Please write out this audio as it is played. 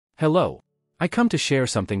Hello. I come to share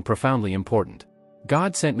something profoundly important.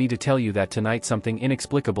 God sent me to tell you that tonight something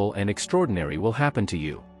inexplicable and extraordinary will happen to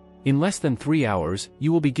you. In less than 3 hours,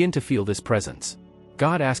 you will begin to feel this presence.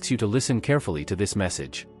 God asks you to listen carefully to this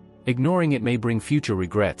message. Ignoring it may bring future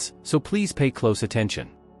regrets, so please pay close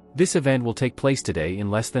attention. This event will take place today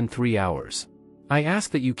in less than 3 hours. I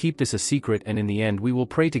ask that you keep this a secret, and in the end we will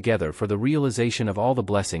pray together for the realization of all the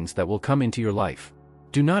blessings that will come into your life.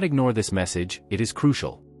 Do not ignore this message, it is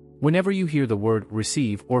crucial. Whenever you hear the word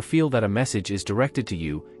receive or feel that a message is directed to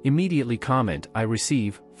you, immediately comment, I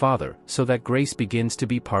receive, Father, so that grace begins to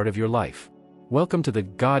be part of your life. Welcome to the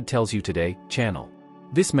God Tells You Today channel.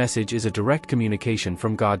 This message is a direct communication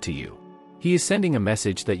from God to you. He is sending a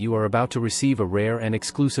message that you are about to receive a rare and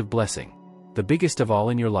exclusive blessing, the biggest of all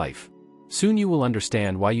in your life. Soon you will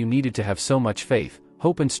understand why you needed to have so much faith,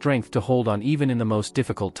 hope and strength to hold on even in the most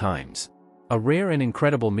difficult times. A rare and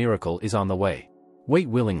incredible miracle is on the way. Wait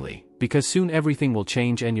willingly, because soon everything will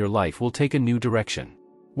change and your life will take a new direction.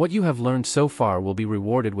 What you have learned so far will be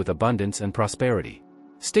rewarded with abundance and prosperity.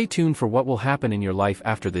 Stay tuned for what will happen in your life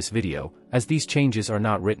after this video, as these changes are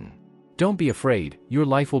not written. Don't be afraid, your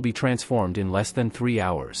life will be transformed in less than 3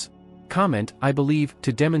 hours. Comment, I believe,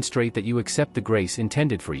 to demonstrate that you accept the grace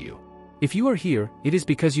intended for you. If you are here, it is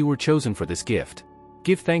because you were chosen for this gift.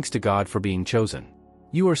 Give thanks to God for being chosen.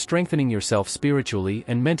 You are strengthening yourself spiritually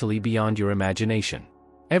and mentally beyond your imagination.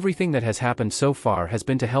 Everything that has happened so far has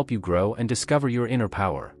been to help you grow and discover your inner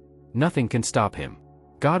power. Nothing can stop him.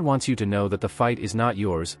 God wants you to know that the fight is not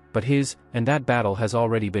yours, but his, and that battle has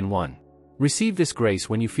already been won. Receive this grace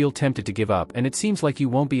when you feel tempted to give up and it seems like you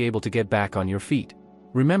won't be able to get back on your feet.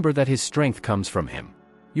 Remember that his strength comes from him.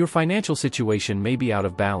 Your financial situation may be out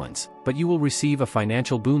of balance, but you will receive a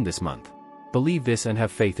financial boon this month. Believe this and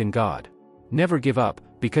have faith in God. Never give up,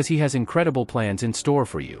 because he has incredible plans in store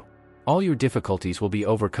for you. All your difficulties will be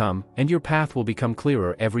overcome, and your path will become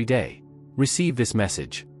clearer every day. Receive this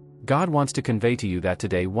message. God wants to convey to you that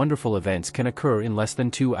today wonderful events can occur in less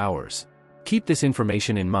than 2 hours. Keep this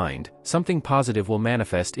information in mind, something positive will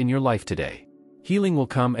manifest in your life today. Healing will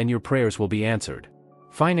come and your prayers will be answered.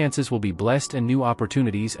 Finances will be blessed and new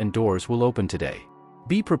opportunities and doors will open today.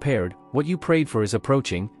 Be prepared, what you prayed for is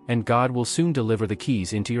approaching, and God will soon deliver the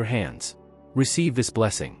keys into your hands. Receive this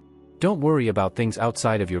blessing. Don't worry about things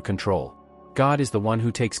outside of your control. God is the one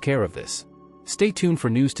who takes care of this. Stay tuned for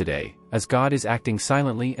news today, as God is acting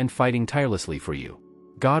silently and fighting tirelessly for you.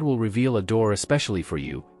 God will reveal a door especially for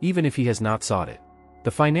you, even if he has not sought it.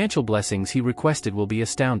 The financial blessings he requested will be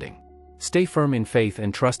astounding. Stay firm in faith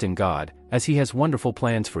and trust in God, as he has wonderful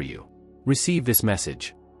plans for you. Receive this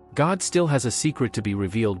message. God still has a secret to be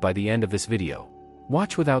revealed by the end of this video.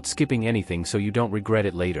 Watch without skipping anything so you don't regret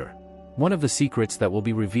it later. One of the secrets that will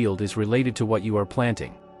be revealed is related to what you are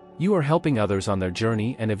planting. You are helping others on their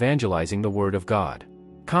journey and evangelizing the word of God.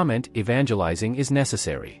 Comment, evangelizing is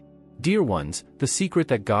necessary. Dear ones, the secret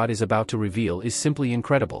that God is about to reveal is simply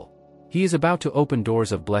incredible. He is about to open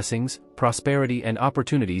doors of blessings, prosperity and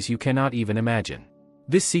opportunities you cannot even imagine.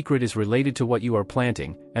 This secret is related to what you are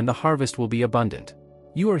planting, and the harvest will be abundant.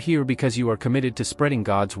 You are here because you are committed to spreading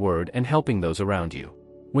God's word and helping those around you.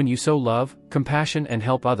 When you sow love, compassion and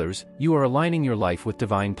help others, you are aligning your life with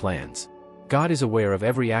divine plans. God is aware of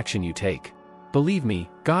every action you take. Believe me,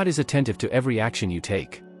 God is attentive to every action you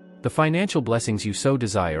take. The financial blessings you so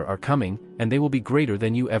desire are coming, and they will be greater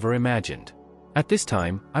than you ever imagined. At this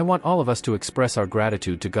time, I want all of us to express our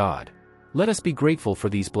gratitude to God. Let us be grateful for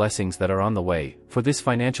these blessings that are on the way, for this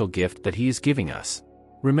financial gift that he is giving us.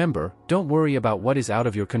 Remember, don't worry about what is out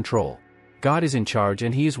of your control. God is in charge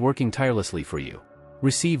and he is working tirelessly for you.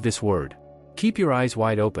 Receive this word. Keep your eyes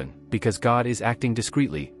wide open, because God is acting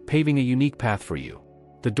discreetly, paving a unique path for you.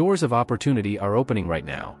 The doors of opportunity are opening right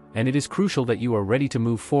now, and it is crucial that you are ready to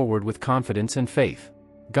move forward with confidence and faith.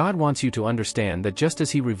 God wants you to understand that just as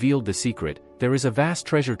he revealed the secret, there is a vast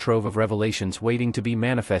treasure trove of revelations waiting to be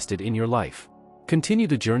manifested in your life. Continue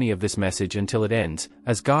the journey of this message until it ends,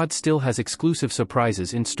 as God still has exclusive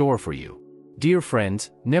surprises in store for you. Dear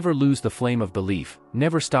friends, never lose the flame of belief,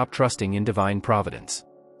 never stop trusting in divine providence.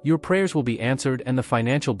 Your prayers will be answered and the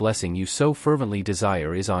financial blessing you so fervently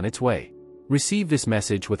desire is on its way. Receive this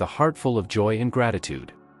message with a heart full of joy and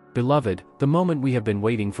gratitude. Beloved, the moment we have been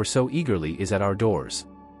waiting for so eagerly is at our doors.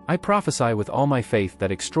 I prophesy with all my faith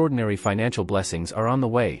that extraordinary financial blessings are on the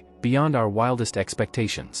way, beyond our wildest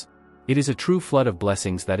expectations. It is a true flood of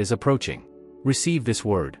blessings that is approaching. Receive this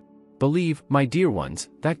word. Believe, my dear ones,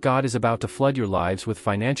 that God is about to flood your lives with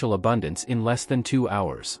financial abundance in less than 2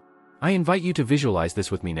 hours. I invite you to visualize this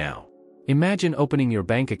with me now. Imagine opening your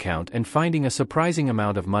bank account and finding a surprising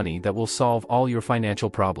amount of money that will solve all your financial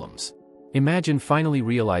problems. Imagine finally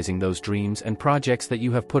realizing those dreams and projects that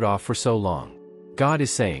you have put off for so long. God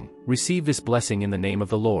is saying, receive this blessing in the name of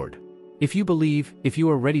the Lord. If you believe, if you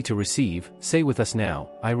are ready to receive, say with us now,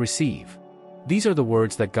 I receive. These are the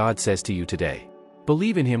words that God says to you today.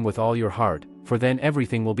 Believe in Him with all your heart, for then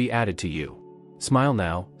everything will be added to you. Smile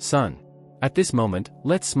now, son. At this moment,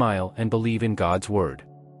 let's smile and believe in God's word.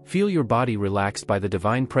 Feel your body relaxed by the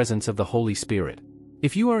divine presence of the Holy Spirit.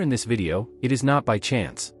 If you are in this video, it is not by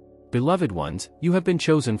chance. Beloved ones, you have been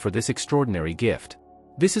chosen for this extraordinary gift.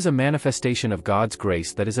 This is a manifestation of God's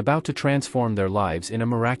grace that is about to transform their lives in a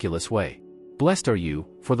miraculous way. Blessed are you,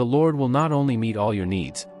 for the Lord will not only meet all your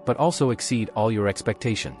needs, but also exceed all your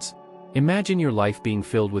expectations. Imagine your life being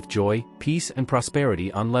filled with joy, peace and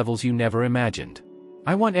prosperity on levels you never imagined.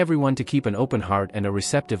 I want everyone to keep an open heart and a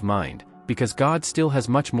receptive mind, because God still has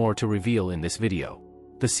much more to reveal in this video.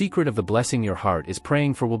 The secret of the blessing your heart is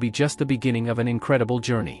praying for will be just the beginning of an incredible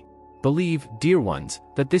journey. Believe, dear ones,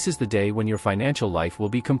 that this is the day when your financial life will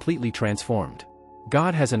be completely transformed.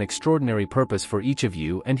 God has an extraordinary purpose for each of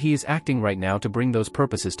you, and He is acting right now to bring those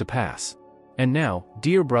purposes to pass. And now,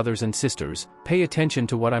 dear brothers and sisters, pay attention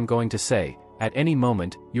to what I'm going to say. At any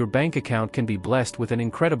moment, your bank account can be blessed with an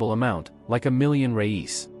incredible amount, like $1 million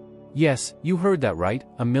reais. Yes, you heard that right,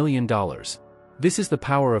 $1 million. This is the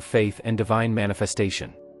power of faith and divine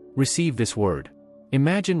manifestation. Receive this word.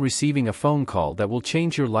 Imagine receiving a phone call that will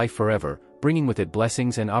change your life forever, bringing with it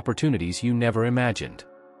blessings and opportunities you never imagined.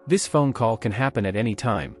 This phone call can happen at any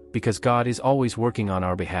time, because God is always working on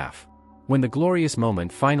our behalf. When the glorious moment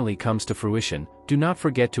finally comes to fruition, do not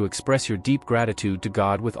forget to express your deep gratitude to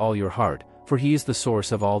God with all your heart, for He is the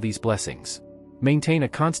source of all these blessings. Maintain a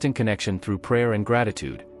constant connection through prayer and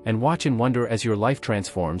gratitude, and watch and wonder as your life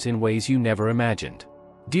transforms in ways you never imagined.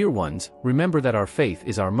 Dear ones, remember that our faith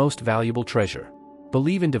is our most valuable treasure.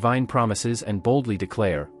 Believe in divine promises and boldly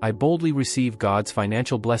declare, I boldly receive God's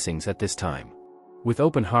financial blessings at this time. With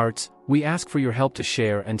open hearts, we ask for your help to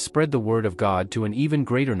share and spread the word of God to an even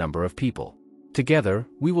greater number of people. Together,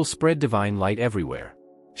 we will spread divine light everywhere.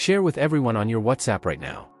 Share with everyone on your WhatsApp right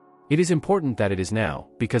now. It is important that it is now,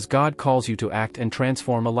 because God calls you to act and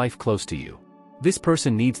transform a life close to you. This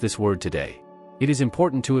person needs this word today. It is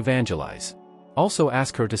important to evangelize. Also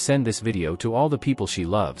ask her to send this video to all the people she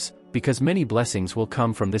loves, because many blessings will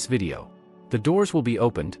come from this video. The doors will be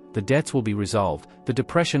opened, the debts will be resolved, the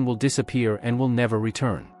depression will disappear and will never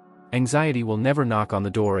return. Anxiety will never knock on the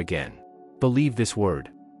door again. Believe this word.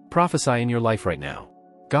 Prophesy in your life right now.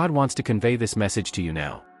 God wants to convey this message to you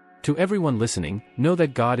now. To everyone listening, know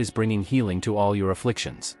that God is bringing healing to all your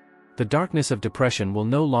afflictions. The darkness of depression will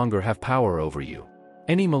no longer have power over you.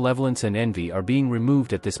 Any malevolence and envy are being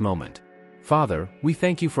removed at this moment. Father, we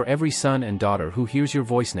thank you for every son and daughter who hears your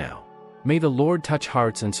voice now. May the Lord touch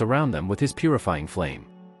hearts and surround them with His purifying flame.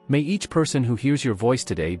 May each person who hears your voice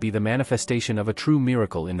today be the manifestation of a true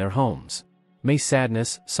miracle in their homes. May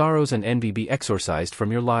sadness, sorrows and envy be exorcised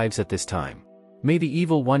from your lives at this time. May the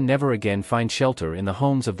evil one never again find shelter in the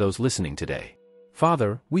homes of those listening today.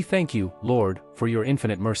 Father, we thank you, Lord, for your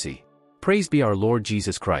infinite mercy. Praise be our Lord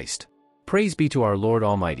Jesus Christ. Praise be to our Lord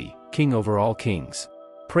Almighty, King over all kings.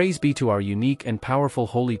 Praise be to our unique and powerful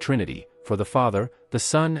Holy Trinity, for the Father, the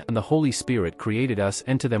Son and the Holy Spirit created us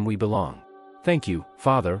and to them we belong. Thank you,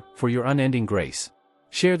 Father, for your unending grace.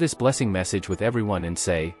 Share this blessing message with everyone and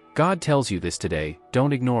say, God tells you this today,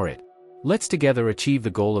 don't ignore it. Let's together achieve the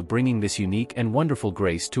goal of bringing this unique and wonderful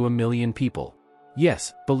grace to 1 million people.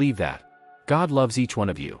 Yes, believe that. God loves each one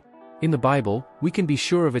of you. In the Bible, we can be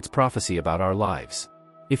sure of its prophecy about our lives.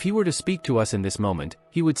 If He were to speak to us in this moment,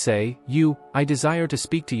 He would say, I desire to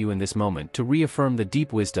speak to you in this moment to reaffirm the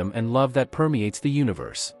deep wisdom and love that permeates the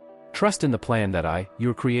universe. Trust in the plan that I,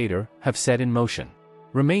 your Creator, have set in motion.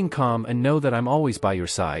 Remain calm and know that I'm always by your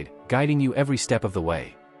side, guiding you every step of the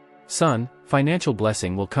way. Son, financial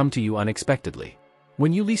blessing will come to you unexpectedly.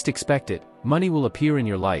 When you least expect it, money will appear in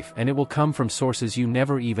your life and it will come from sources you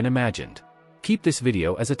never even imagined. Keep this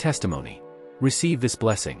video as a testimony. Receive this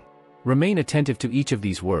blessing. Remain attentive to each of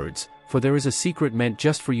these words, for there is a secret meant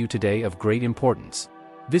just for you today of great importance.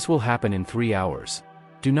 This will happen in 3 hours.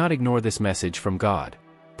 Do not ignore this message from God.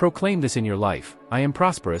 Proclaim this in your life, I am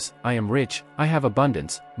prosperous, I am rich, I have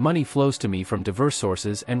abundance, money flows to me from diverse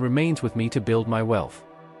sources and remains with me to build my wealth.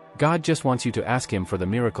 God just wants you to ask Him for the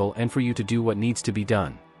miracle and for you to do what needs to be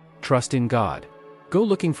done. Trust in God. Go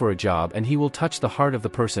looking for a job and He will touch the heart of the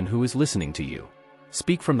person who is listening to you.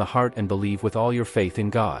 Speak from the heart and believe with all your faith in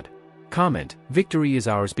God. Comment, victory is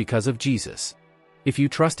ours because of Jesus. If you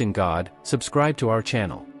trust in God, subscribe to our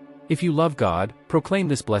channel. If you love God, proclaim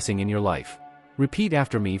this blessing in your life. Repeat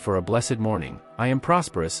after me for a blessed morning. I am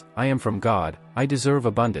prosperous, I am from God, I deserve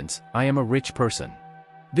abundance, I am a rich person.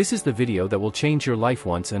 This is the video that will change your life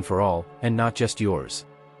once and for all, and not just yours.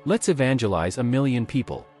 Let's evangelize 1 million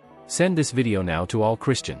people. Send this video now to all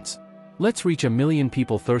Christians. Let's reach 1 million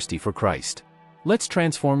people thirsty for Christ. Let's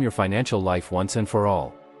transform your financial life once and for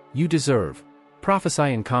all. You deserve.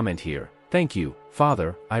 Prophesy and comment here. Thank you,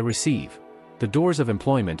 Father, I receive. The doors of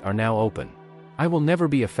employment are now open. I will never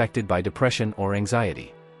be affected by depression or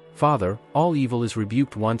anxiety. Father, all evil is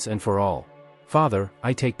rebuked once and for all. Father,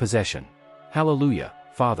 I take possession. Hallelujah,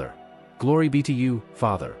 Father. Glory be to you,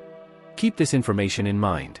 Father. Keep this information in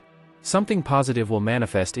mind. Something positive will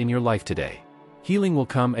manifest in your life today. Healing will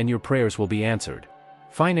come and your prayers will be answered.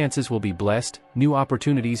 Finances will be blessed, new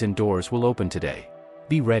opportunities and doors will open today.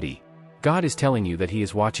 Be ready. God is telling you that He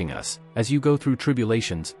is watching us. As you go through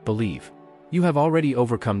tribulations, believe. You have already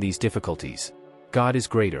overcome these difficulties. God is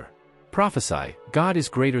greater. Prophesy, God is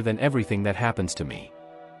greater than everything that happens to me.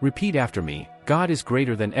 Repeat after me, God is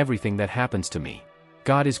greater than everything that happens to me.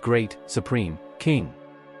 God is great, supreme, King.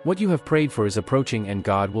 What you have prayed for is approaching and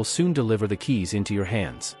God will soon deliver the keys into your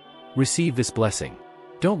hands. Receive this blessing.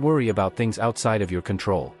 Don't worry about things outside of your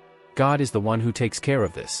control. God is the one who takes care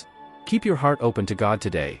of this. Keep your heart open to God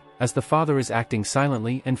today, as the Father is acting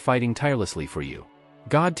silently and fighting tirelessly for you.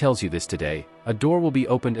 God tells you this today, a door will be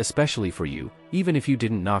opened especially for you, even if you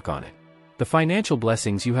didn't knock on it. The financial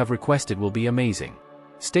blessings you have requested will be amazing.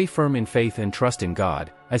 Stay firm in faith and trust in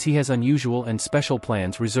God, as He has unusual and special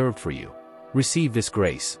plans reserved for you. Receive this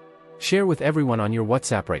grace. Share with everyone on your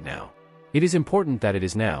WhatsApp right now. It is important that it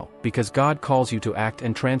is now, because God calls you to act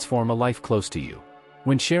and transform a life close to you.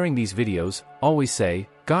 When sharing these videos, always say,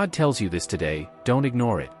 God tells you this today, don't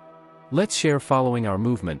ignore it. Let's share following our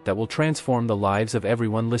movement that will transform the lives of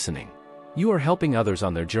everyone listening. You are helping others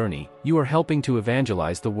on their journey, you are helping to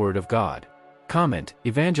evangelize the Word of God. Comment,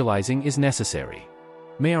 evangelizing is necessary.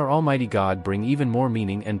 May our Almighty God bring even more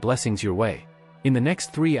meaning and blessings your way. In the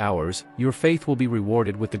next 3 hours, your faith will be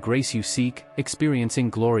rewarded with the grace you seek, experiencing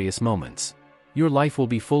glorious moments. Your life will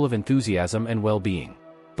be full of enthusiasm and well-being.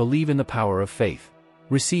 Believe in the power of faith.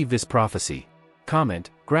 Receive this prophecy. Comment,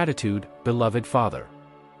 gratitude, beloved Father.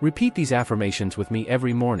 Repeat these affirmations with me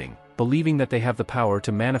every morning, believing that they have the power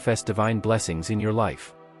to manifest divine blessings in your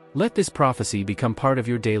life. Let this prophecy become part of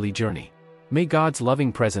your daily journey. May God's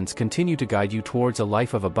loving presence continue to guide you towards a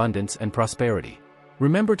life of abundance and prosperity.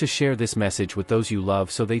 Remember to share this message with those you love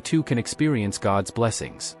so they too can experience God's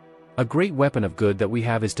blessings. A great weapon of good that we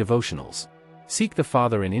have is devotionals. Seek the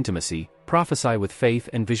Father in intimacy, prophesy with faith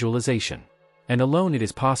and visualization. And alone it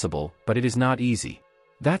is possible, but it is not easy.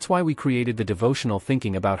 That's why we created the devotional,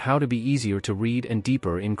 thinking about how to be easier to read and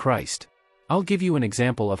deeper in Christ. I'll give you an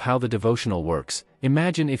example of how the devotional works.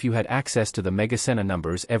 Imagine if you had access to the Megacena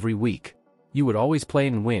numbers every week. You would always play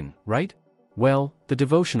and win, right? Well, the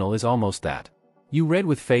devotional is almost that. You read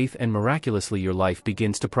with faith and miraculously your life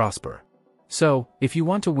begins to prosper. So, if you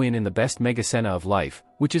want to win in the best Megacena of life,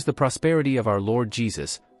 which is the prosperity of our Lord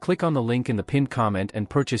Jesus, click on the link in the pinned comment and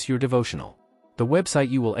purchase your devotional. The website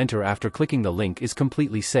you will enter after clicking the link is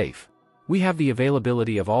completely safe. We have the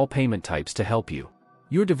availability of all payment types to help you.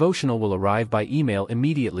 Your devotional will arrive by email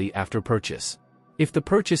immediately after purchase. If the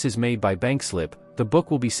purchase is made by bank slip, the book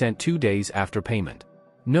will be sent 2 days after payment.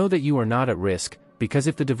 Know that you are not at risk, because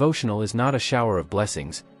if the devotional is not a shower of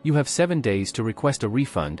blessings, you have 7 days to request a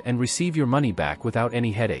refund and receive your money back without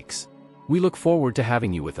any headaches. We look forward to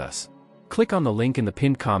having you with us. Click on the link in the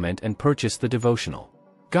pinned comment and purchase the devotional.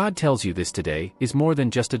 God Tells You This Today is more than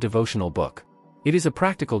just a devotional book. It is a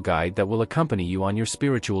practical guide that will accompany you on your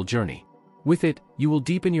spiritual journey. With it, you will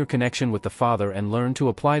deepen your connection with the Father and learn to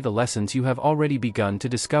apply the lessons you have already begun to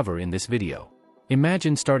discover in this video.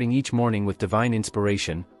 Imagine starting each morning with divine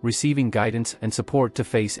inspiration, receiving guidance and support to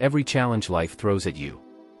face every challenge life throws at you.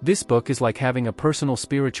 This book is like having a personal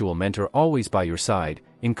spiritual mentor always by your side,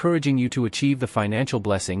 encouraging you to achieve the financial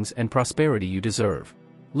blessings and prosperity you deserve.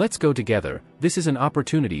 Let's go together. This is an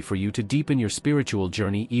opportunity for you to deepen your spiritual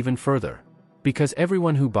journey even further. Because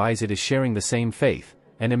everyone who buys it is sharing the same faith,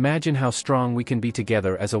 and imagine how strong we can be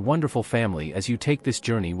together as a wonderful family as you take this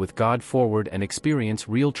journey with God forward and experience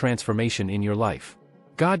real transformation in your life.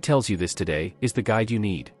 God Tells You This Today is the guide you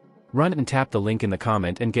need. Run and tap the link in the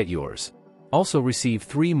comment and get yours. Also receive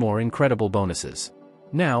 3 more incredible bonuses.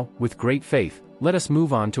 Now, with great faith, let us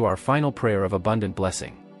move on to our final prayer of abundant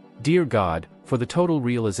blessing. Dear God, for the total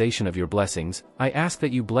realization of your blessings, I ask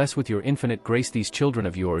that you bless with your infinite grace these children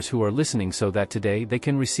of yours who are listening so that today they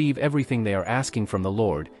can receive everything they are asking from the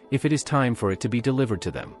Lord, if it is time for it to be delivered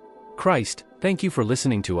to them. Christ, thank you for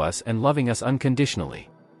listening to us and loving us unconditionally.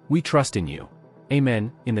 We trust in you.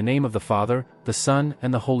 Amen, in the name of the Father, the Son,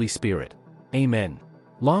 and the Holy Spirit. Amen.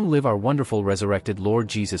 Long live our wonderful resurrected Lord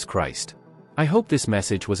Jesus Christ. I hope this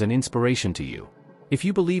message was an inspiration to you. If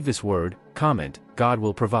you believe this word, comment, God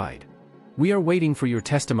will provide. We are waiting for your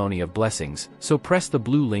testimony of blessings, so press the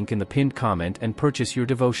blue link in the pinned comment and purchase your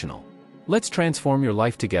devotional. Let's transform your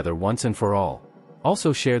life together once and for all.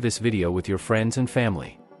 Also share this video with your friends and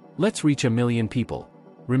family. Let's reach 1 million people.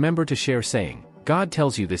 Remember to share saying, God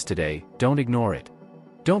tells you this today, don't ignore it.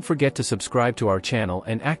 Don't forget to subscribe to our channel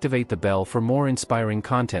and activate the bell for more inspiring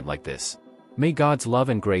content like this. May God's love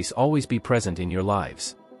and grace always be present in your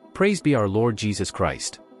lives. Praise be our Lord Jesus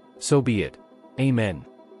Christ. So be it. Amen.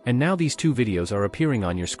 And now these 2 videos are appearing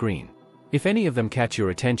on your screen. If any of them catch your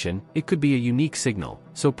attention, it could be a unique signal,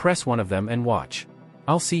 so press one of them and watch.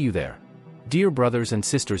 I'll see you there. Dear brothers and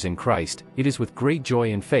sisters in Christ, it is with great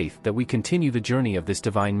joy and faith that we continue the journey of this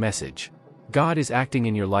divine message. God is acting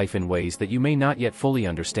in your life in ways that you may not yet fully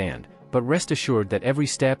understand, but rest assured that every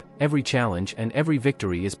step, every challenge, and every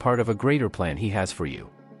victory is part of a greater plan He has for you.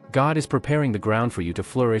 God is preparing the ground for you to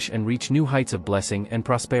flourish and reach new heights of blessing and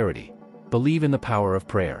prosperity. Believe in the power of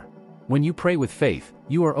prayer. When you pray with faith,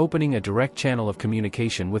 you are opening a direct channel of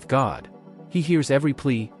communication with God. He hears every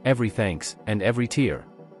plea, every thanks, and every tear.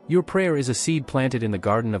 Your prayer is a seed planted in the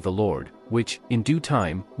garden of the Lord, which, in due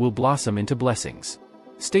time, will blossom into blessings.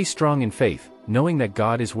 Stay strong in faith, knowing that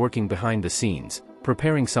God is working behind the scenes,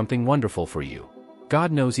 preparing something wonderful for you.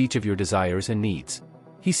 God knows each of your desires and needs.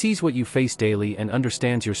 He sees what you face daily and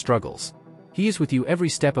understands your struggles. He is with you every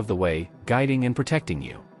step of the way, guiding and protecting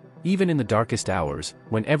you. Even in the darkest hours,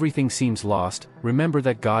 when everything seems lost, remember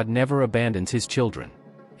that God never abandons His children.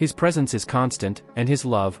 His presence is constant, and His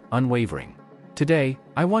love, unwavering. Today,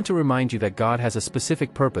 I want to remind you that God has a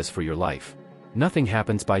specific purpose for your life. Nothing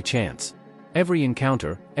happens by chance. Every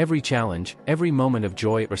encounter, every challenge, every moment of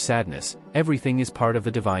joy or sadness, everything is part of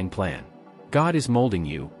the divine plan. God is molding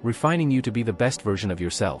you, refining you to be the best version of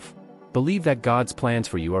yourself. Believe that God's plans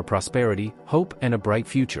for you are prosperity, hope, and a bright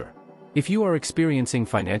future. If you are experiencing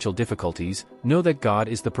financial difficulties, know that God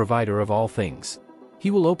is the provider of all things.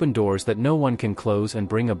 He will open doors that no one can close and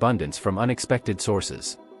bring abundance from unexpected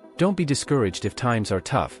sources. Don't be discouraged if times are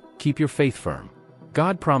tough, keep your faith firm.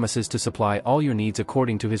 God promises to supply all your needs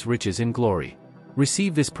according to His riches in glory.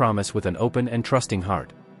 Receive this promise with an open and trusting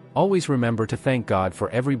heart. Always remember to thank God for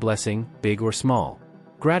every blessing, big or small.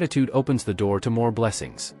 Gratitude opens the door to more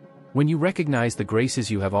blessings. When you recognize the graces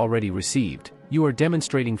you have already received, you are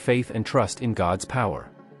demonstrating faith and trust in God's power.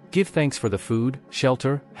 Give thanks for the food,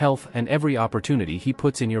 shelter, health, and every opportunity He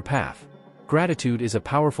puts in your path. Gratitude is a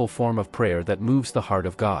powerful form of prayer that moves the heart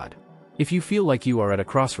of God. If you feel like you are at a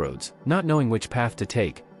crossroads, not knowing which path to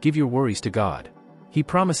take, give your worries to God. He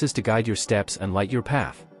promises to guide your steps and light your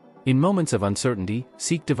path. In moments of uncertainty,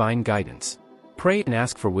 seek divine guidance. Pray and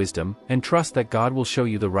ask for wisdom, and trust that God will show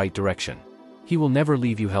you the right direction. He will never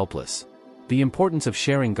leave you helpless. The importance of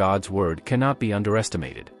sharing God's word cannot be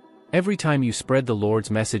underestimated. Every time you spread the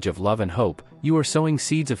Lord's message of love and hope, you are sowing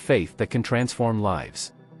seeds of faith that can transform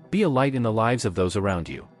lives. Be a light in the lives of those around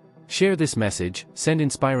you. Share this message, send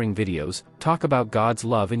inspiring videos, talk about God's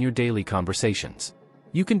love in your daily conversations.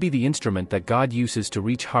 You can be the instrument that God uses to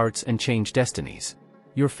reach hearts and change destinies.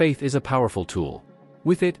 Your faith is a powerful tool.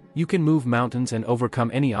 With it, you can move mountains and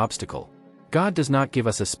overcome any obstacle. God does not give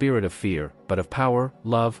us a spirit of fear, but of power,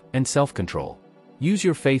 love, and self-control. Use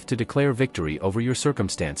your faith to declare victory over your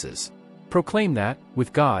circumstances. Proclaim that,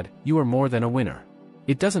 with God, you are more than a winner.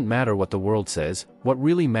 It doesn't matter what the world says, what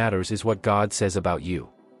really matters is what God says about you.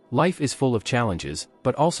 Life is full of challenges,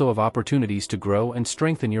 but also of opportunities to grow and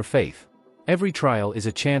strengthen your faith. Every trial is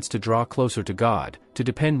a chance to draw closer to God, to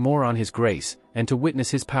depend more on His grace, and to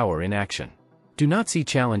witness His power in action. Do not see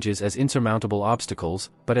challenges as insurmountable obstacles,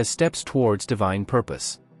 but as steps towards divine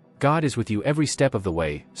purpose. God is with you every step of the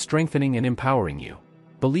way, strengthening and empowering you.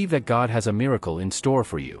 Believe that God has a miracle in store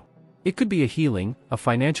for you. It could be a healing, a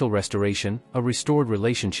financial restoration, a restored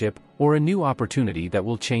relationship, or a new opportunity that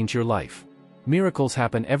will change your life. Miracles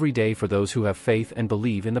happen every day for those who have faith and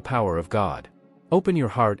believe in the power of God. Open your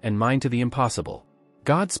heart and mind to the impossible.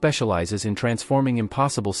 God specializes in transforming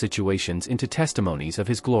impossible situations into testimonies of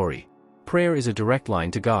His glory. Prayer is a direct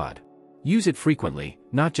line to God. Use it frequently,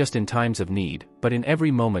 not just in times of need, but in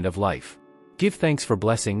every moment of life. Give thanks for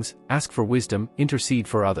blessings, ask for wisdom, intercede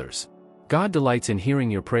for others. God delights in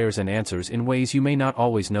hearing your prayers and answers in ways you may not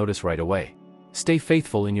always notice right away. Stay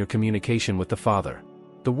faithful in your communication with the Father.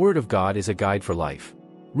 The Word of God is a guide for life.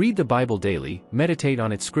 Read the Bible daily, meditate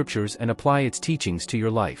on its scriptures and apply its teachings to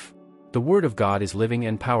your life. The Word of God is living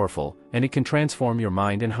and powerful, and it can transform your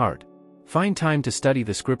mind and heart. Find time to study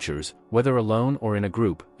the scriptures, whether alone or in a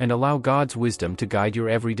group, and allow God's wisdom to guide your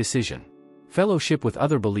every decision. Fellowship with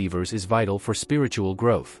other believers is vital for spiritual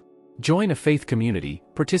growth. Join a faith community,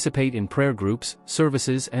 participate in prayer groups,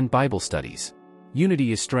 services, and Bible studies.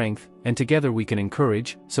 Unity is strength, and together we can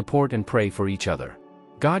encourage, support, and pray for each other.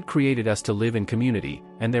 God created us to live in community,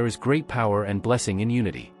 and there is great power and blessing in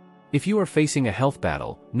unity. If you are facing a health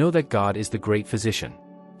battle, know that God is the great physician.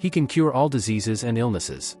 He can cure all diseases and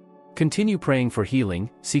illnesses. Continue praying for healing,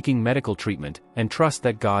 seeking medical treatment, and trust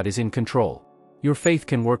that God is in control. Your faith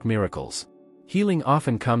can work miracles. Healing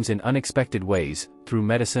often comes in unexpected ways, through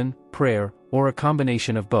medicine, prayer, or a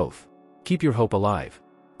combination of both. Keep your hope alive.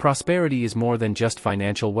 Prosperity is more than just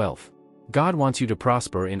financial wealth. God wants you to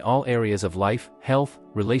prosper in all areas of life, health,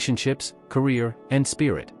 relationships, career, and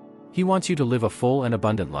spirit. He wants you to live a full and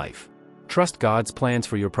abundant life. Trust God's plans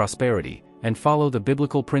for your prosperity, and follow the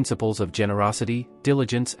biblical principles of generosity,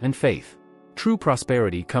 diligence, and faith. True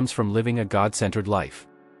prosperity comes from living a God-centered life.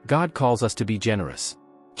 God calls us to be generous.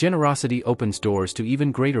 Generosity opens doors to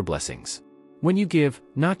even greater blessings. When you give,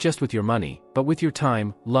 not just with your money, but with your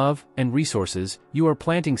time, love, and resources, you are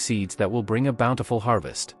planting seeds that will bring a bountiful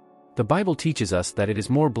harvest. The Bible teaches us that it is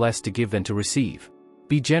more blessed to give than to receive.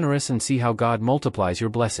 Be generous and see how God multiplies your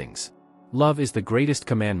blessings. Love is the greatest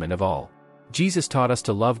commandment of all. Jesus taught us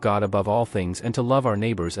to love God above all things and to love our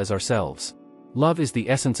neighbors as ourselves. Love is the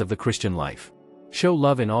essence of the Christian life. Show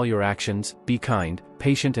love in all your actions, be kind,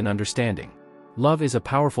 patient, and understanding. Love is a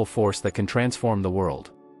powerful force that can transform the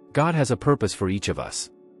world. God has a purpose for each of us.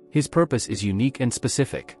 His purpose is unique and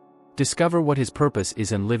specific. Discover what His purpose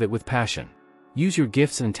is and live it with passion. Use your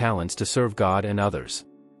gifts and talents to serve God and others.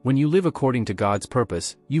 When you live according to God's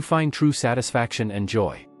purpose, you find true satisfaction and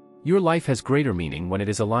joy. Your life has greater meaning when it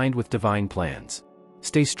is aligned with divine plans.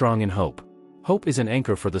 Stay strong in hope. Hope is an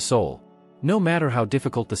anchor for the soul. No matter how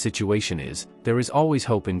difficult the situation is, there is always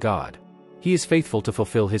hope in God. He is faithful to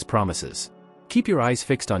fulfill His promises. Keep your eyes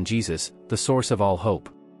fixed on Jesus, the source of all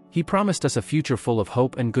hope. He promised us a future full of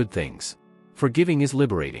hope and good things. Forgiving is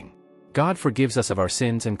liberating. God forgives us of our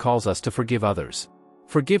sins and calls us to forgive others.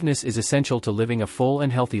 Forgiveness is essential to living a full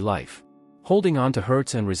and healthy life. Holding on to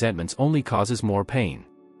hurts and resentments only causes more pain.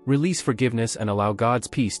 Release forgiveness and allow God's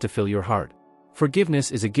peace to fill your heart. Forgiveness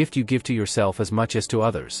is a gift you give to yourself as much as to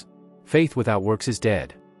others. Faith without works is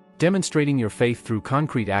dead. Demonstrating your faith through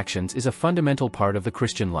concrete actions is a fundamental part of the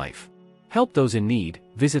Christian life. Help those in need,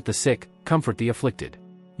 visit the sick, comfort the afflicted.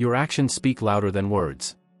 Your actions speak louder than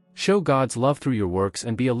words. Show God's love through your works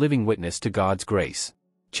and be a living witness to God's grace.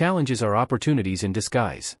 Challenges are opportunities in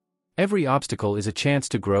disguise. Every obstacle is a chance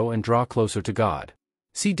to grow and draw closer to God.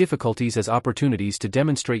 See difficulties as opportunities to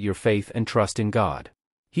demonstrate your faith and trust in God.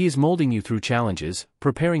 He is molding you through challenges,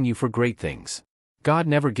 preparing you for great things. God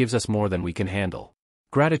never gives us more than we can handle.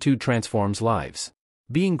 Gratitude transforms lives.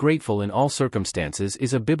 Being grateful in all circumstances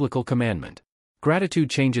is a biblical commandment. Gratitude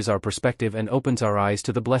changes our perspective and opens our eyes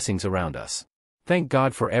to the blessings around us. Thank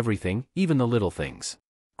God for everything, even the little things.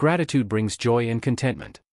 Gratitude brings joy and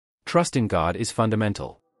contentment. Trust in God is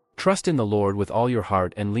fundamental. Trust in the Lord with all your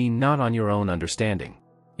heart and lean not on your own understanding.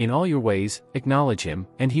 In all your ways, acknowledge Him,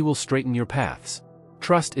 and He will straighten your paths.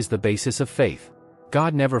 Trust is the basis of faith.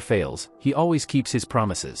 God never fails, He always keeps His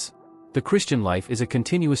promises. The Christian life is a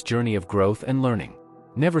continuous journey of growth and learning.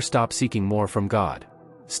 Never stop seeking more from God.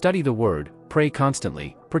 Study the Word, pray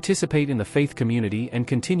constantly, participate in the faith community, and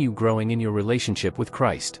continue growing in your relationship with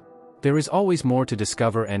Christ. There is always more to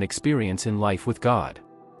discover and experience in life with God.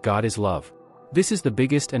 God is love. This is the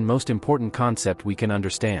biggest and most important concept we can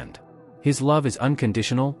understand. His love is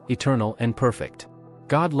unconditional, eternal, and perfect.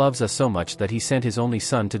 God loves us so much that He sent His only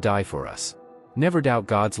Son to die for us. Never doubt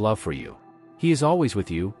God's love for you. He is always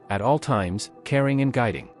with you, at all times, caring and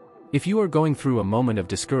guiding. If you are going through a moment of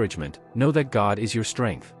discouragement, know that God is your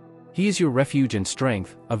strength. He is your refuge and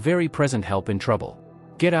strength, a very present help in trouble.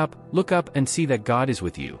 Get up, look up, and see that God is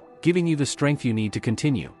with you, giving you the strength you need to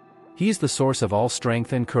continue. He is the source of all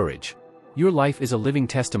strength and courage. Your life is a living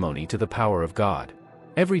testimony to the power of God.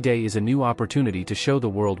 Every day is a new opportunity to show the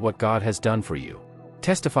world what God has done for you.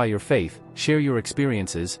 Testify your faith, share your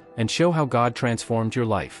experiences, and show how God transformed your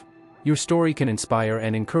life. Your story can inspire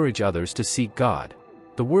and encourage others to seek God.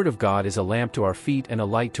 The Word of God is a lamp to our feet and a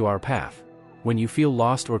light to our path. When you feel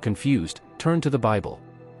lost or confused, turn to the Bible.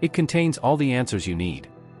 It contains all the answers you need.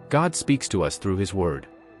 God speaks to us through His Word.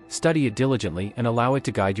 Study it diligently and allow it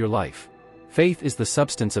to guide your life. Faith is the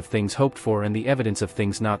substance of things hoped for and the evidence of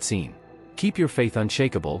things not seen. Keep your faith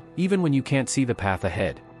unshakable, even when you can't see the path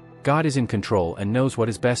ahead. God is in control and knows what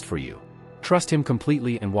is best for you. Trust Him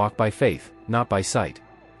completely and walk by faith, not by sight.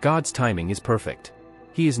 God's timing is perfect.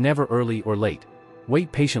 He is never early or late.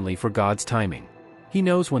 Wait patiently for God's timing. He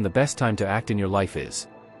knows when the best time to act in your life is.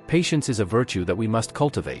 Patience is a virtue that we must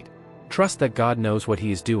cultivate. Trust that God knows what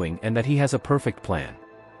He is doing and that He has a perfect plan.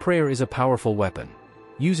 Prayer is a powerful weapon.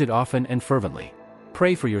 Use it often and fervently.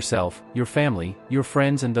 Pray for yourself, your family, your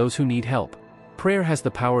friends, and those who need help. Prayer has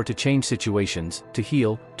the power to change situations, to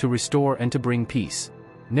heal, to restore, and to bring peace.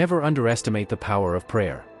 Never underestimate the power of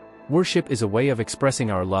prayer. Worship is a way of expressing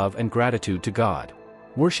our love and gratitude to God.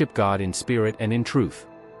 Worship God in spirit and in truth.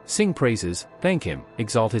 Sing praises, thank Him,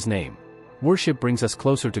 exalt His name. Worship brings us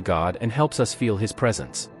closer to God and helps us feel His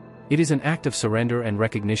presence. It is an act of surrender and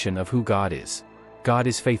recognition of who God is. God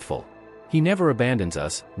is faithful. He never abandons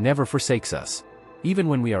us, never forsakes us. Even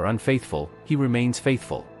when we are unfaithful, He remains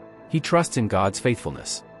faithful. He trusts in God's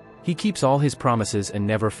faithfulness. He keeps all His promises and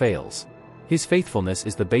never fails. His faithfulness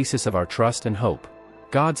is the basis of our trust and hope.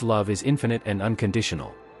 God's love is infinite and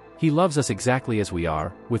unconditional. He loves us exactly as we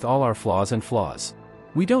are, with all our flaws and flaws.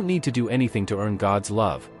 We don't need to do anything to earn God's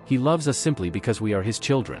love. He loves us simply because we are His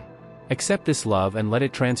children. Accept this love and let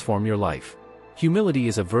it transform your life. Humility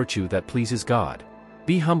is a virtue that pleases God.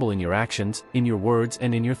 Be humble in your actions, in your words,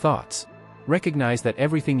 and in your thoughts. Recognize that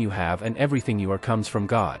everything you have and everything you are comes from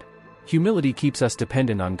God. Humility keeps us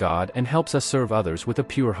dependent on God and helps us serve others with a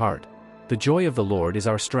pure heart. The joy of the Lord is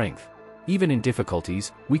our strength. Even in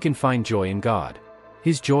difficulties, we can find joy in God.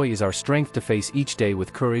 His joy is our strength to face each day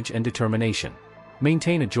with courage and determination.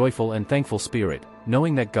 Maintain a joyful and thankful spirit,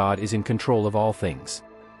 knowing that God is in control of all things.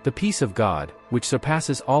 The peace of God, which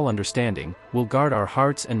surpasses all understanding, will guard our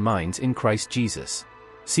hearts and minds in Christ Jesus.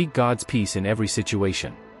 Seek God's peace in every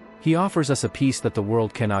situation. He offers us a peace that the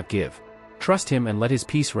world cannot give. Trust Him and let His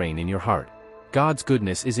peace reign in your heart. God's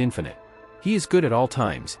goodness is infinite. He is good at all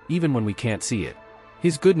times, even when we can't see it.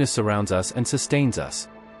 His goodness surrounds us and sustains us.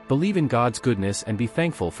 Believe in God's goodness and be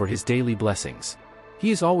thankful for His daily blessings. He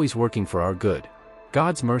is always working for our good.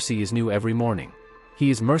 God's mercy is new every morning. He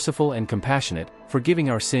is merciful and compassionate, forgiving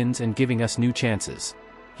our sins and giving us new chances.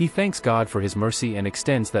 He thanks God for His mercy and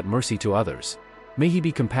extends that mercy to others. May he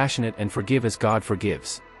be compassionate and forgive as God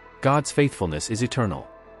forgives. God's faithfulness is eternal.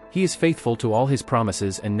 He is faithful to all His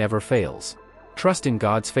promises and never fails. Trust in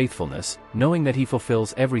God's faithfulness, knowing that He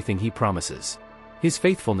fulfills everything He promises. His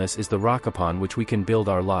faithfulness is the rock upon which we can build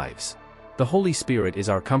our lives. The Holy Spirit is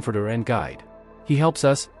our comforter and guide. He helps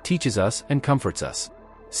us, teaches us, and comforts us.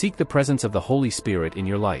 Seek the presence of the Holy Spirit in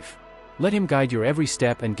your life. Let Him guide your every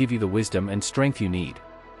step and give you the wisdom and strength you need.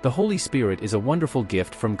 The Holy Spirit is a wonderful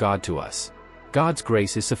gift from God to us. God's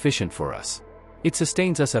grace is sufficient for us. It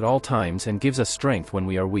sustains us at all times and gives us strength when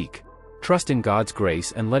we are weak. Trust in God's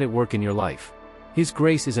grace and let it work in your life. His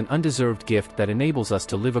grace is an undeserved gift that enables us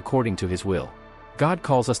to live according to His will. God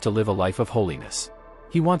calls us to live a life of holiness.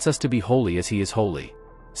 He wants us to be holy as He is holy.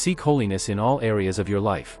 Seek holiness in all areas of your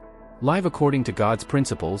life. Live according to God's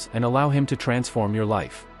principles and allow Him to transform your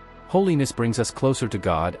life. Holiness brings us closer to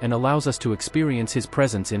God and allows us to experience His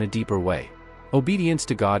presence in a deeper way. Obedience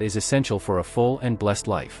to God is essential for a full and blessed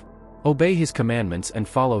life. Obey His commandments and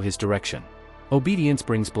follow His direction. Obedience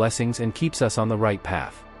brings blessings and keeps us on the right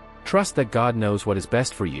path. Trust that God knows what is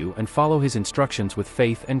best for you and follow His instructions with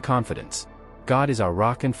faith and confidence. God is our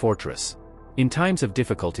rock and fortress. In times of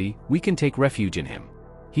difficulty, we can take refuge in Him.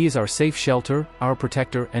 He is our safe shelter, our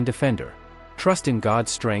protector and defender. Trust in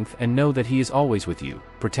God's strength and know that He is always with you,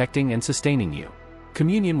 protecting and sustaining you.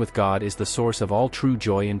 Communion with God is the source of all true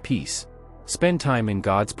joy and peace. Spend time in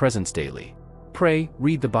God's presence daily. Pray,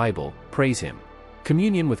 read the Bible, praise Him.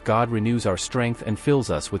 Communion with God renews our strength and fills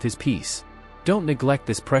us with His peace. Don't neglect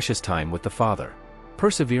this precious time with the Father.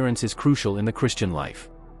 Perseverance is crucial in the Christian life.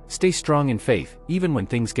 Stay strong in faith, even when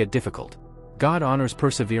things get difficult. God honors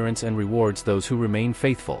perseverance and rewards those who remain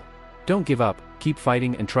faithful. Don't give up, keep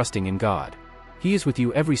fighting and trusting in God. He is with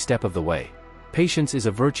you every step of the way. Patience is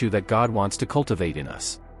a virtue that God wants to cultivate in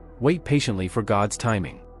us. Wait patiently for God's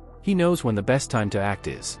timing. He knows when the best time to act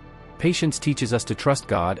is. Patience teaches us to trust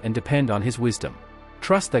God and depend on His wisdom.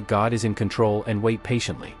 Trust that God is in control and wait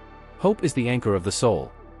patiently. Hope is the anchor of the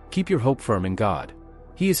soul. Keep your hope firm in God.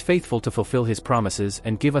 He is faithful to fulfill His promises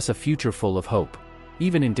and give us a future full of hope.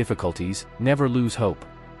 Even in difficulties, never lose hope.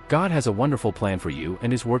 God has a wonderful plan for you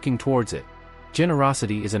and is working towards it.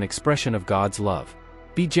 Generosity is an expression of God's love.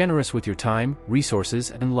 Be generous with your time, resources,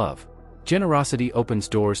 and love. Generosity opens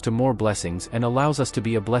doors to more blessings and allows us to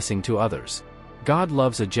be a blessing to others. God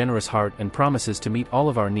loves a generous heart and promises to meet all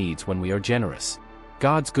of our needs when we are generous.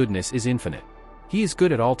 God's goodness is infinite. He is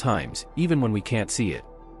good at all times, even when we can't see it.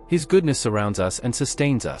 His goodness surrounds us and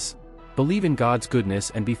sustains us. Believe in God's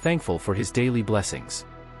goodness and be thankful for His daily blessings.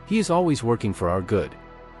 He is always working for our good.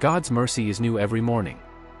 God's mercy is new every morning.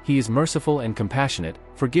 He is merciful and compassionate,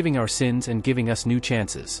 forgiving our sins and giving us new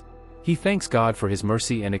chances. He thanks God for his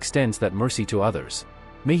mercy and extends that mercy to others.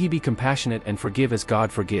 May he be compassionate and forgive as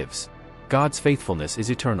God forgives. God's faithfulness is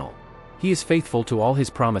eternal. He is faithful to all his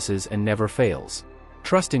promises and never fails.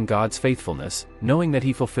 Trust in God's faithfulness, knowing that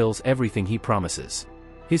he fulfills everything he promises.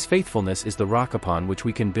 His faithfulness is the rock upon which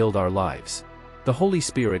we can build our lives. The Holy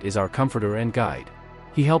Spirit is our comforter and guide.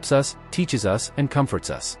 He helps us, teaches us, and comforts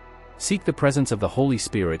us. Seek the presence of the Holy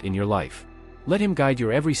Spirit in your life. Let him guide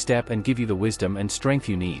your every step and give you the wisdom and strength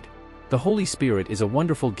you need. The Holy Spirit is a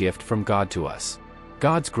wonderful gift from God to us.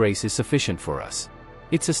 God's grace is sufficient for us.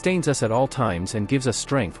 It sustains us at all times and gives us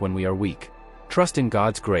strength when we are weak. Trust in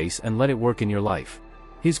God's grace and let it work in your life.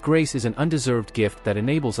 His grace is an undeserved gift that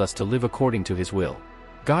enables us to live according to his will.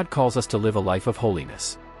 God calls us to live a life of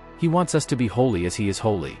holiness. He wants us to be holy as he is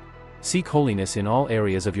holy. Seek holiness in all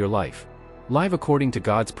areas of your life. Live according to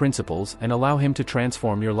God's principles and allow him to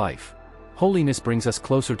transform your life. Holiness brings us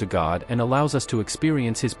closer to God and allows us to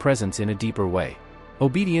experience his presence in a deeper way.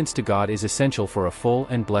 Obedience to God is essential for a full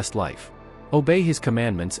and blessed life. Obey his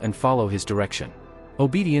commandments and follow his direction.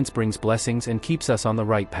 Obedience brings blessings and keeps us on the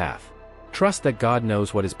right path. Trust that God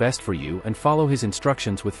knows what is best for you and follow his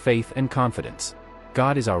instructions with faith and confidence.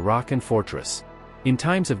 God is our rock and fortress. In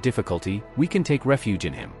times of difficulty, we can take refuge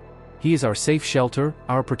in him. He is our safe shelter,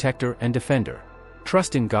 our protector and defender.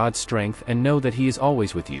 Trust in God's strength and know that he is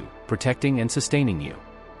always with you, protecting and sustaining you.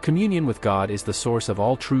 Communion with God is the source of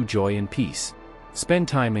all true joy and peace. Spend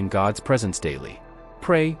time in God's presence daily.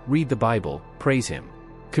 Pray, read the Bible, praise him.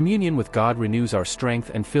 Communion with God renews our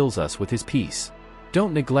strength and fills us with his peace.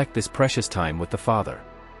 Don't neglect this precious time with the Father.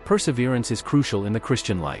 Perseverance is crucial in the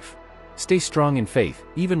Christian life. Stay strong in faith,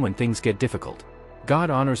 even when things get difficult. God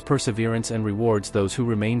honors perseverance and rewards those who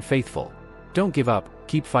remain faithful. Don't give up,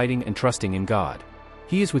 keep fighting and trusting in God.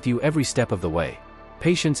 He is with you every step of the way.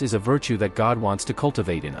 Patience is a virtue that God wants to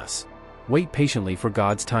cultivate in us. Wait patiently for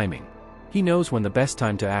God's timing. He knows when the best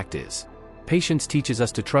time to act is. Patience teaches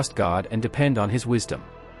us to trust God and depend on his wisdom.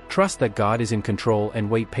 Trust that God is in control and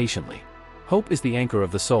wait patiently. Hope is the anchor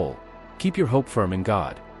of the soul. Keep your hope firm in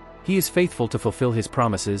God. He is faithful to fulfill his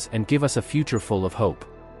promises and give us a future full of hope.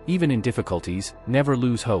 Even in difficulties, never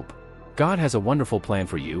lose hope. God has a wonderful plan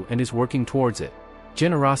for you and is working towards it.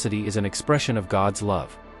 Generosity is an expression of God's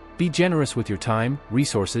love. Be generous with your time,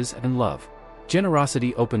 resources, and love.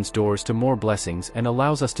 Generosity opens doors to more blessings and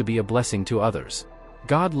allows us to be a blessing to others.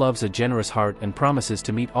 God loves a generous heart and promises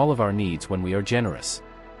to meet all of our needs when we are generous.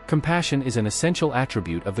 Compassion is an essential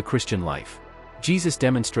attribute of the Christian life. Jesus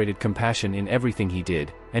demonstrated compassion in everything he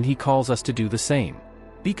did, and he calls us to do the same.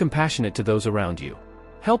 Be compassionate to those around you.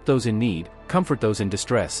 Help those in need, comfort those in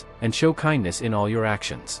distress, and show kindness in all your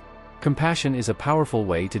actions. Compassion is a powerful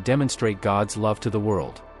way to demonstrate God's love to the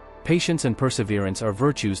world. Patience and perseverance are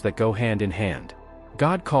virtues that go hand in hand.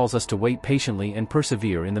 God calls us to wait patiently and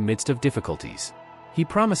persevere in the midst of difficulties. He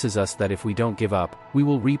promises us that if we don't give up, we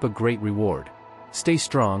will reap a great reward. Stay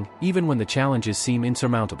strong, even when the challenges seem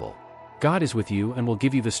insurmountable. God is with you and will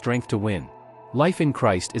give you the strength to win. Life in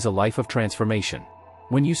Christ is a life of transformation.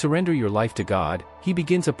 When you surrender your life to God, he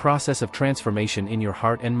begins a process of transformation in your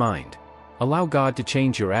heart and mind. Allow God to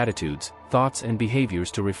change your attitudes, thoughts, and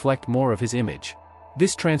behaviors to reflect more of his image.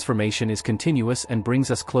 This transformation is continuous and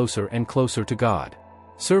brings us closer and closer to God.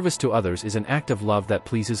 Service to others is an act of love that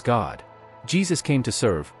pleases God. Jesus came to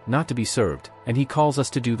serve, not to be served, and he calls us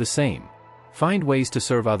to do the same. Find ways to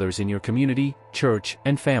serve others in your community, church,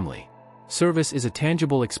 and family. Service is a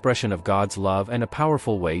tangible expression of God's love and a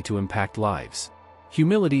powerful way to impact lives.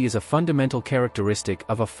 Humility is a fundamental characteristic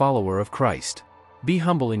of a follower of Christ. Be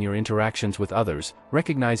humble in your interactions with others,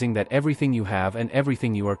 recognizing that everything you have and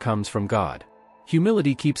everything you are comes from God.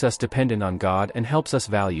 Humility keeps us dependent on God and helps us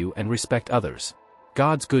value and respect others.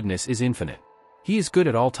 God's goodness is infinite. He is good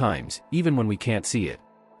at all times, even when we can't see it.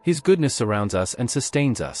 His goodness surrounds us and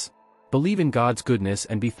sustains us. Believe in God's goodness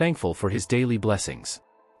and be thankful for his daily blessings.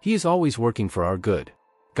 He is always working for our good.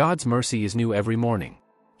 God's mercy is new every morning.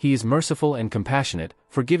 He is merciful and compassionate,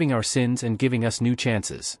 forgiving our sins and giving us new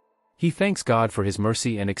chances. He thanks God for his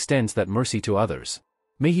mercy and extends that mercy to others.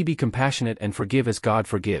 May he be compassionate and forgive as God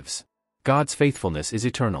forgives. God's faithfulness is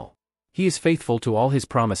eternal. He is faithful to all his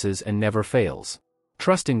promises and never fails.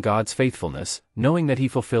 Trust in God's faithfulness, knowing that he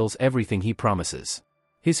fulfills everything he promises.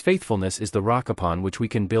 His faithfulness is the rock upon which we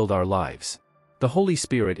can build our lives. The Holy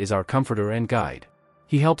Spirit is our comforter and guide.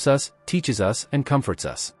 He helps us, teaches us, and comforts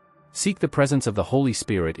us. Seek the presence of the Holy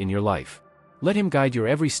Spirit in your life. Let him guide your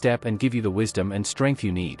every step and give you the wisdom and strength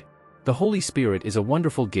you need. The Holy Spirit is a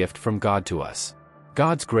wonderful gift from God to us.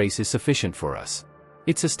 God's grace is sufficient for us.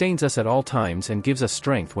 It sustains us at all times and gives us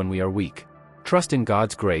strength when we are weak. Trust in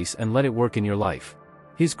God's grace and let it work in your life.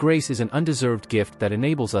 His grace is an undeserved gift that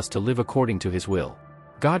enables us to live according to His will.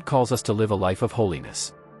 God calls us to live a life of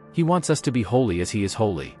holiness. He wants us to be holy as He is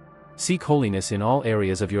holy. Seek holiness in all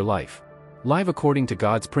areas of your life. Live according to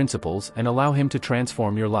God's principles and allow Him to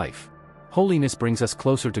transform your life. Holiness brings us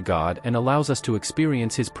closer to God and allows us to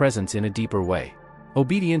experience His presence in a deeper way.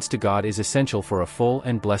 Obedience to God is essential for a full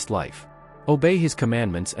and blessed life. Obey His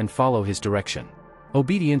commandments and follow His direction.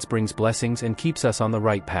 Obedience brings blessings and keeps us on the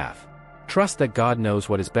right path. Trust that God knows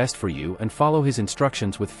what is best for you and follow His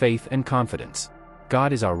instructions with faith and confidence.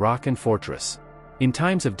 God is our rock and fortress. In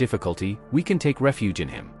times of difficulty, we can take refuge in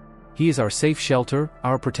Him. He is our safe shelter,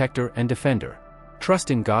 our protector and defender.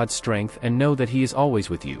 Trust in God's strength and know that He is always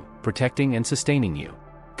with you, protecting and sustaining you.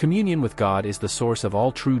 Communion with God is the source of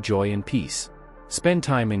all true joy and peace. Spend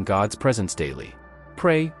time in God's presence daily.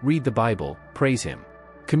 Pray, read the Bible, praise Him.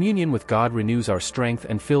 Communion with God renews our strength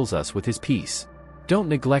and fills us with His peace. Don't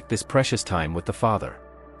neglect this precious time with the Father.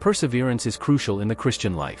 Perseverance is crucial in the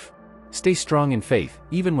Christian life. Stay strong in faith,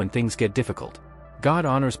 even when things get difficult. God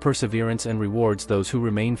honors perseverance and rewards those who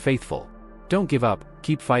remain faithful. Don't give up,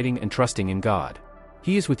 keep fighting and trusting in God.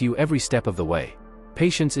 He is with you every step of the way.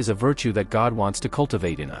 Patience is a virtue that God wants to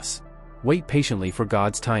cultivate in us. Wait patiently for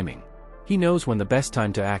God's timing. He knows when the best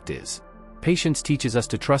time to act is. Patience teaches us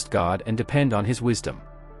to trust God and depend on His wisdom.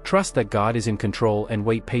 Trust that God is in control and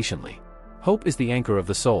wait patiently. Hope is the anchor of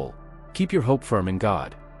the soul. Keep your hope firm in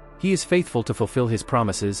God. He is faithful to fulfill His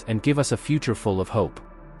promises and give us a future full of hope.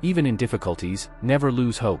 Even in difficulties, never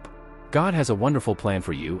lose hope. God has a wonderful plan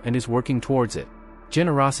for you and is working towards it.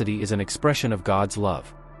 Generosity is an expression of God's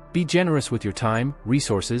love. Be generous with your time,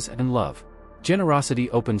 resources, and love. Generosity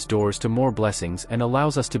opens doors to more blessings and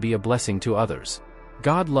allows us to be a blessing to others.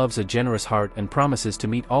 God loves a generous heart and promises to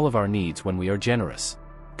meet all of our needs when we are generous.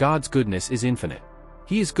 God's goodness is infinite.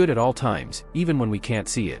 He is good at all times, even when we can't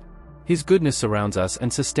see it. His goodness surrounds us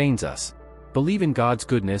and sustains us. Believe in God's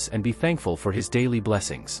goodness and be thankful for His daily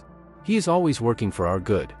blessings. He is always working for our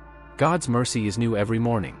good. God's mercy is new every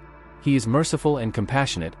morning. He is merciful and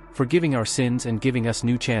compassionate, forgiving our sins and giving us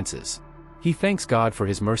new chances. He thanks God for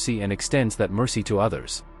His mercy and extends that mercy to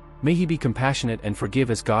others. May he be compassionate and forgive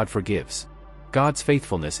as God forgives. God's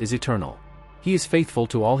faithfulness is eternal. He is faithful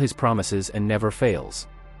to all His promises and never fails.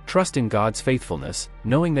 Trust in God's faithfulness,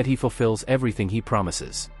 knowing that He fulfills everything He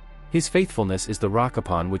promises. His faithfulness is the rock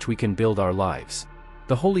upon which we can build our lives.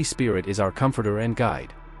 The Holy Spirit is our comforter and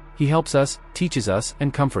guide. He helps us, teaches us,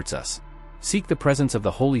 and comforts us. Seek the presence of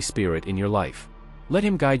the Holy Spirit in your life. Let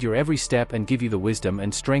Him guide your every step and give you the wisdom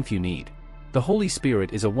and strength you need. The Holy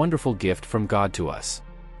Spirit is a wonderful gift from God to us.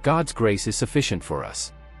 God's grace is sufficient for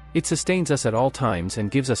us. It sustains us at all times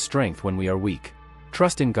and gives us strength when we are weak.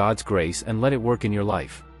 Trust in God's grace and let it work in your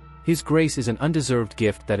life. His grace is an undeserved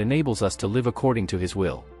gift that enables us to live according to His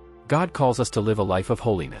will. God calls us to live a life of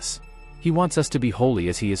holiness. He wants us to be holy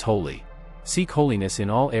as He is holy. Seek holiness in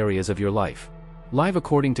all areas of your life. Live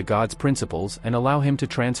according to God's principles and allow Him to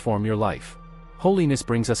transform your life. Holiness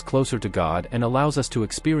brings us closer to God and allows us to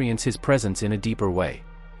experience His presence in a deeper way.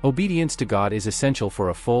 Obedience to God is essential for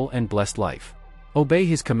a full and blessed life. Obey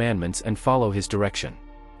His commandments and follow His direction.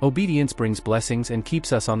 Obedience brings blessings and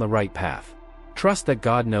keeps us on the right path. Trust that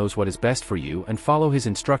God knows what is best for you and follow His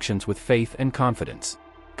instructions with faith and confidence.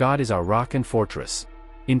 God is our rock and fortress.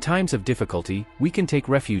 In times of difficulty, we can take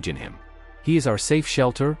refuge in Him. He is our safe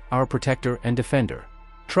shelter, our protector and defender.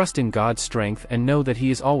 Trust in God's strength and know that He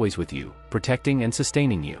is always with you, protecting and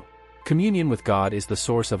sustaining you. Communion with God is the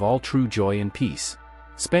source of all true joy and peace.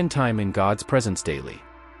 Spend time in God's presence daily.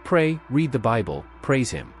 Pray, read the Bible, praise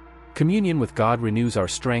Him. Communion with God renews our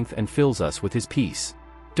strength and fills us with His peace.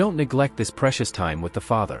 Don't neglect this precious time with the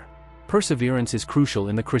Father. Perseverance is crucial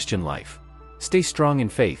in the Christian life. Stay strong in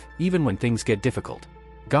faith, even when things get difficult.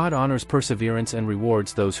 God honors perseverance and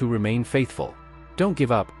rewards those who remain faithful. Don't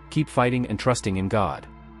give up, keep fighting and trusting in God.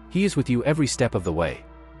 He is with you every step of the way.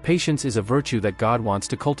 Patience is a virtue that God wants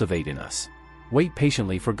to cultivate in us. Wait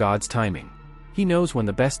patiently for God's timing. He knows when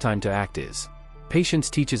the best time to act is. Patience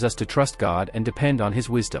teaches us to trust God and depend on His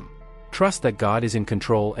wisdom. Trust that God is in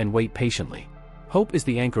control and wait patiently. Hope is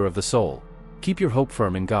the anchor of the soul. Keep your hope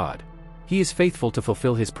firm in God. He is faithful to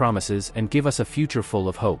fulfill His promises and give us a future full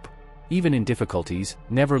of hope. Even in difficulties,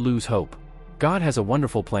 never lose hope. God has a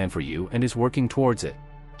wonderful plan for you and is working towards it.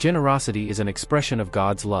 Generosity is an expression of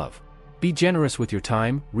God's love. Be generous with your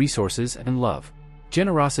time, resources, and love.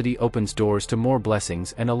 Generosity opens doors to more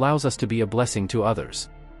blessings and allows us to be a blessing to others.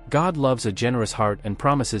 God loves a generous heart and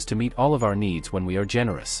promises to meet all of our needs when we are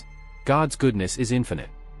generous. God's goodness is infinite.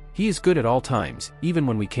 He is good at all times, even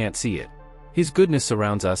when we can't see it. His goodness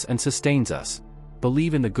surrounds us and sustains us.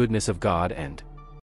 believe in the goodness of God and